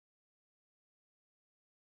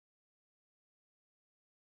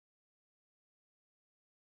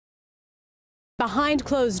Behind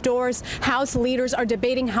closed doors, House leaders are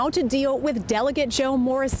debating how to deal with Delegate Joe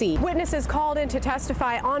Morrissey. Witnesses called in to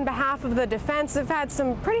testify on behalf of the defense have had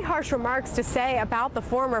some pretty harsh remarks to say about the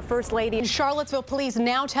former First Lady. Charlottesville police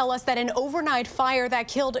now tell us that an overnight fire that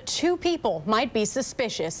killed 2 people might be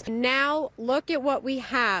suspicious. Now look at what we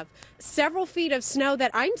have. Several feet of snow that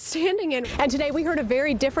I'm standing in. And today we heard a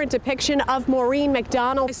very different depiction of Maureen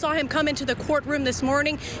McDonald. I saw him come into the courtroom this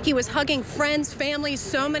morning. He was hugging friends, families,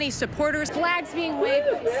 so many supporters. Flags being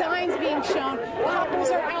waved, signs being shown. Couples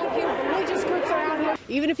are out here, religious groups are out here.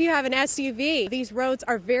 Even if you have an SUV, these roads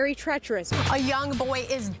are very treacherous. A young boy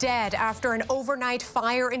is dead after an overnight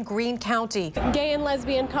fire in Greene County. Gay and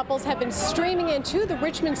lesbian couples have been streaming into the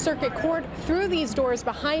Richmond Circuit Court through these doors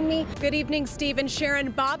behind me. Good evening, Steve and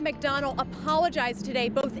Sharon. Bob McDonald apologized today,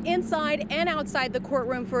 both inside and outside the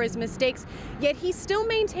courtroom, for his mistakes, yet he still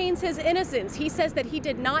maintains his innocence. He says that he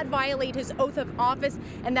did not violate his oath of office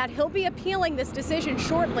and that he'll be appealing this decision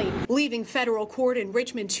shortly. Leaving federal court in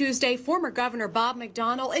Richmond Tuesday, former Governor Bob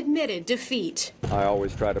McDonald admitted defeat. I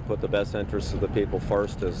always try to put the best interests of the people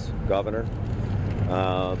first as governor,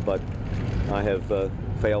 but I have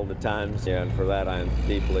failed at times, and for that I am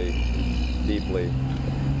deeply, deeply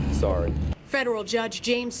sorry. Federal Judge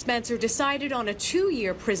James Spencer decided on a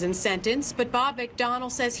 2-year prison sentence, but Bob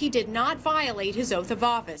McDonald says he did not violate his oath of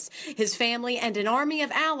office. His family and an army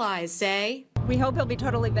of allies say, "We hope he'll be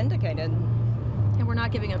totally vindicated. And we're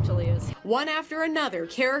not giving up till he is." One after another,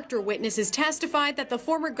 character witnesses testified that the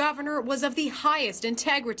former governor was of the highest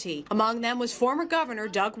integrity. Among them was former Governor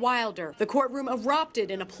Doug Wilder. The courtroom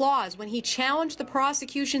erupted in applause when he challenged the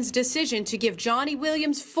prosecution's decision to give Johnny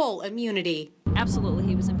Williams full immunity. Absolutely,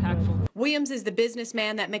 he was impactful. Williams is the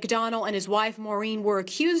businessman that McDonald and his wife Maureen were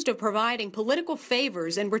accused of providing political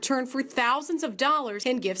favors in return for thousands of dollars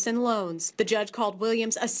in gifts and loans. The judge called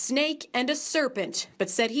Williams a snake and a serpent, but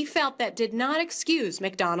said he felt that did not excuse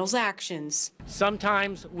McDonald's actions.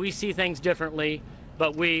 Sometimes we see things differently,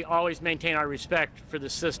 but we always maintain our respect for the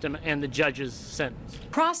system and the judge's sentence.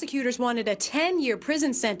 Prosecutors wanted a 10-year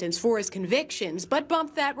prison sentence for his convictions, but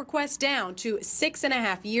bumped that request down to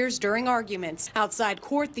 6.5 years during arguments. Outside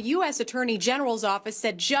court, the U.S. Attorney General's office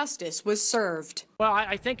said justice was served. Well,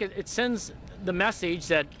 I think it sends the message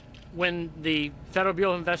that when the Federal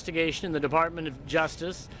Bureau of Investigation and the Department of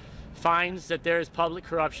Justice finds that there is public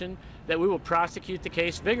corruption, that we will prosecute the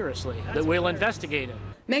case vigorously, that we'll investigate it.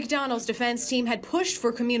 McDonald's defense team had pushed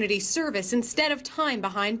for community service instead of time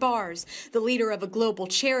behind bars. The leader of a global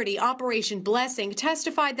charity, Operation Blessing,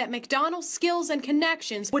 testified that McDonald's skills and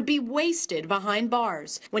connections would be wasted behind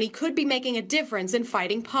bars when he could be making a difference in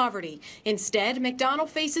fighting poverty. Instead, McDonald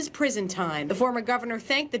faces prison time. The former governor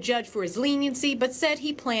thanked the judge for his leniency, but said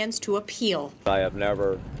he plans to appeal. I have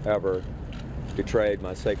never, ever betrayed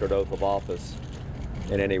my sacred oath of office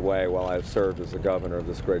in any way while I have served as the governor of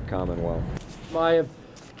this great Commonwealth. I have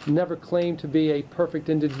never claimed to be a perfect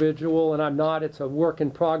individual, and I'm not. It's a work in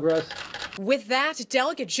progress. With that,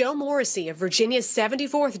 Delegate Joe Morrissey of Virginia's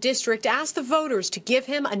 74th District asked the voters to give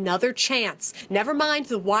him another chance. Never mind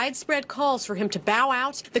the widespread calls for him to bow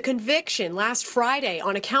out, the conviction last Friday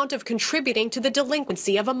on account of contributing to the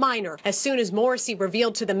delinquency of a minor. As soon as Morrissey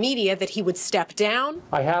revealed to the media that he would step down,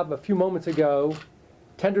 I have a few moments ago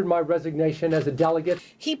tendered my resignation as a delegate.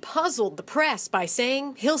 He puzzled the press by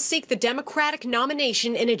saying he'll seek the Democratic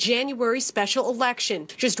nomination in a January special election,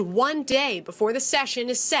 just 1 day before the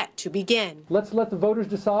session is set to begin. Let's let the voters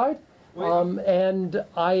decide, and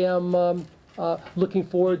I am looking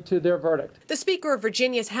forward to their verdict. The Speaker of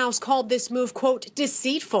Virginia's House called this move, quote,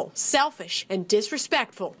 deceitful, selfish, and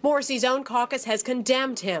disrespectful. Morrissey's own caucus has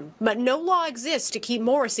condemned him, but no law exists to keep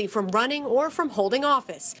Morrissey from running or from holding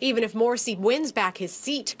office. Even if Morrissey wins back his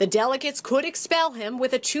seat, the delegates could expel him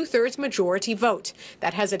with a 2/3 majority vote.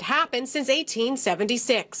 That hasn't happened since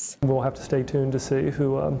 1876. We'll have to stay tuned to see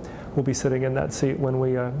who will be sitting in that seat when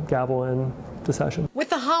we gavel in the session. With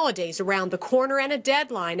the holidays around the corner and a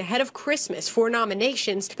deadline ahead of Christmas for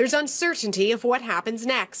nominations, there's uncertainty of what happens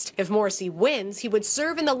next. If Morrissey wins, he would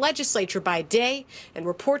serve in the legislature by day and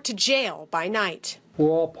report to jail by night. We're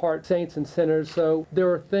all part saints and sinners, so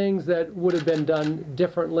there are things that would have been done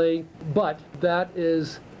differently, but that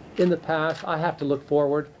is in the past. I have to look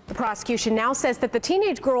forward. The prosecution now says that the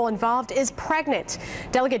teenage girl involved is pregnant.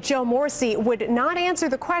 Delegate Joe Morrissey would not answer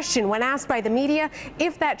the question when asked by the media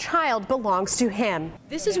if that child belongs to him.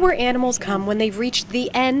 This is where animals come when they've reached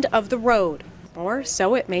the end of the road. or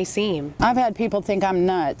so it may seem. I've had people think I'm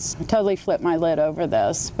nuts. I totally flipped my lid over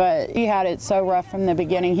this, but he had it so rough from the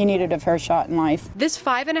beginning. He needed a fair shot in life. This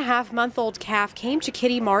 5.5-month-old calf came to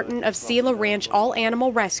Kitty Martin of Sela Ranch All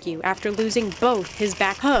Animal Rescue after losing both his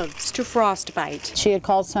back hooves to frostbite. She had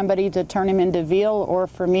called somebody to turn him into veal or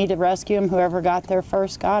for me to rescue him. Whoever got there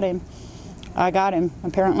first got him. I got him,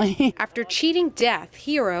 apparently. After cheating death,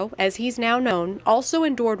 Hero, as he's now known, also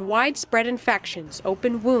endured widespread infections,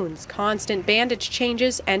 open wounds, constant bandage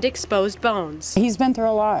changes, and exposed bones. He's been through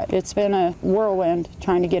a lot. It's been a whirlwind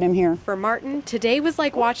trying to get him here. For Martin, today was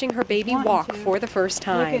like watching her baby walk for the first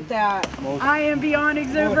time. Look at that. I am beyond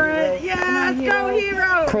exuberant. Yes, go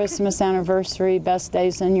Hero! Christmas anniversary, best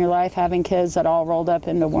days in your life, having kids that all rolled up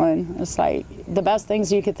into one. It's like the best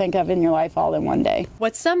things you could think of in your life all in one day.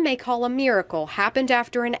 What some may call a miracle happened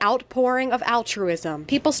after an outpouring of altruism.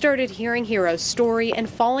 People started hearing Hero's story and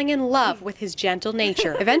falling in love with his gentle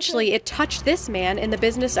nature. Eventually, it touched this man in the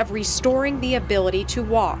business of restoring the ability to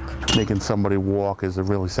walk. Making somebody walk is a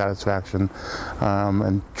really satisfaction,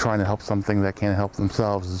 and trying to help something that can't help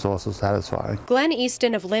themselves is also satisfying. Glenn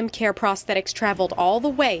Easton of Limb Care Prosthetics traveled all the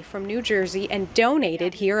way from New Jersey and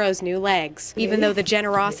donated Hero's new legs. Even though the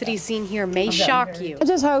generosity seen here may shock you. I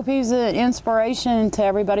just hope he's an inspiration to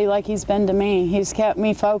everybody like he's been to me. He's kept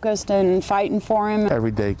me focused and fighting for him.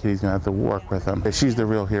 Every day Kitty's gonna have to work with him. She's the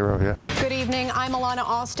real hero here. Good evening, I'm Alana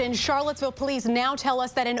Austin. Charlottesville police now tell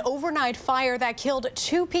us that an overnight fire that killed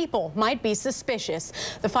 2 people might be suspicious.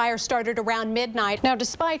 The fire started around midnight. Now,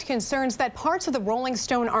 despite concerns that parts of the Rolling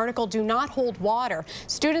Stone article do not hold water,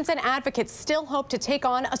 students and advocates still hope to take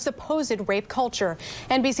on a supposed rape culture.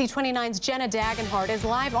 NBC 29's Jenna Dagenhart is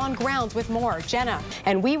live on ground with more. Jenna,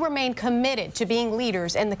 and we remain committed to being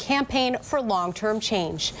leaders in the campaign for long-term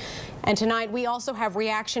change. And tonight, we also have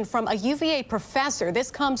reaction from a UVA professor. This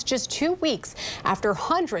comes just 2 weeks after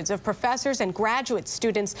hundreds of professors and graduate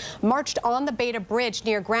students marched on the Beta Bridge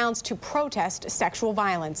near grounds to protest sexual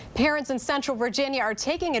violence. Parents in Central Virginia are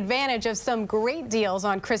taking advantage of some great deals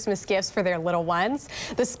on Christmas gifts for their little ones.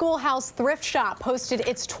 The Schoolhouse Thrift Shop posted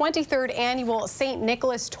its 23rd annual St.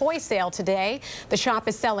 Nicholas toy sale today. The shop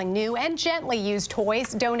is selling new and gently used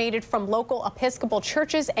toys donated from local Episcopal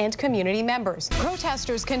churches and community members.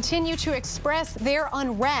 Protesters continue to express their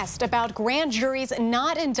unrest about grand juries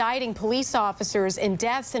not indicting police officers in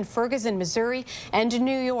deaths in Ferguson, Missouri and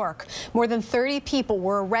New York. More than 30 people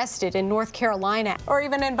were arrested in North Carolina or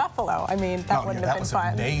even in Buffalo. I mean, that wouldn't have been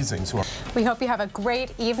fun. Amazing. We hope you have a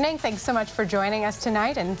great evening. Thanks so much for joining us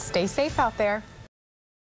tonight and stay safe out there.